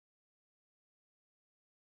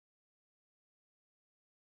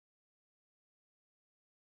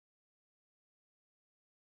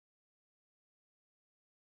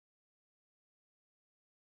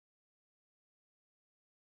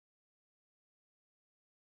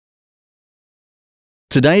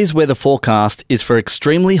Today's weather forecast is for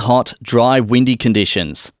extremely hot, dry, windy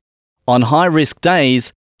conditions. On high-risk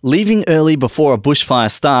days, leaving early before a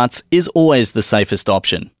bushfire starts is always the safest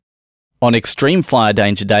option. On extreme fire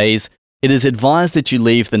danger days, it is advised that you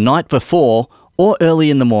leave the night before or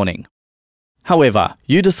early in the morning. However,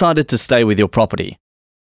 you decided to stay with your property.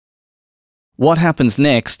 What happens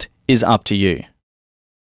next is up to you.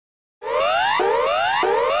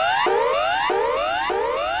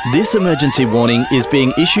 This emergency warning is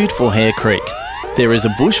being issued for Hare Creek. There is a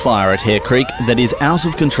bushfire at Hare Creek that is out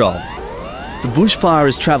of control. The bushfire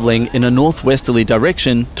is travelling in a northwesterly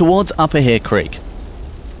direction towards Upper Hare Creek.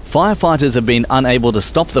 Firefighters have been unable to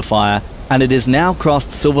stop the fire, and it has now crossed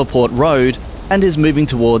Silverport Road and is moving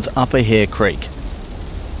towards Upper Hare Creek.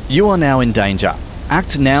 You are now in danger.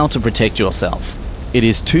 Act now to protect yourself. It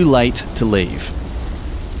is too late to leave.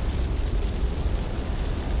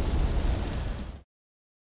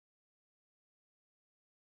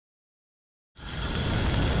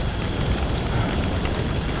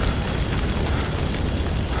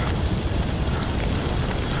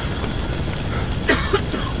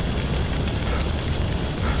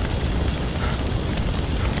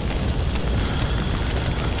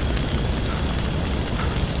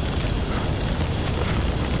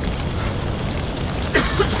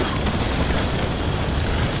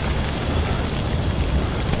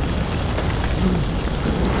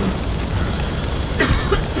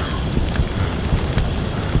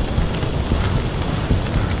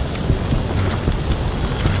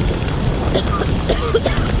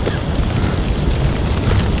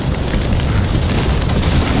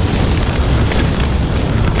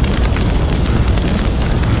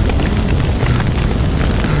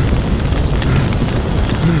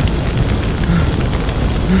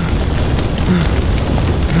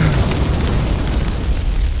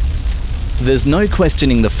 There's no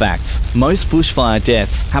questioning the facts. Most bushfire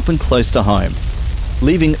deaths happen close to home.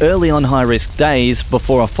 Leaving early on high-risk days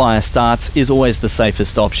before a fire starts is always the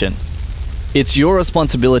safest option. It's your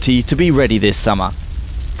responsibility to be ready this summer.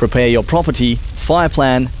 Prepare your property, fire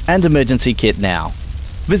plan and emergency kit now.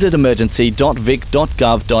 Visit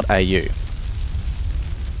emergency.vic.gov.au.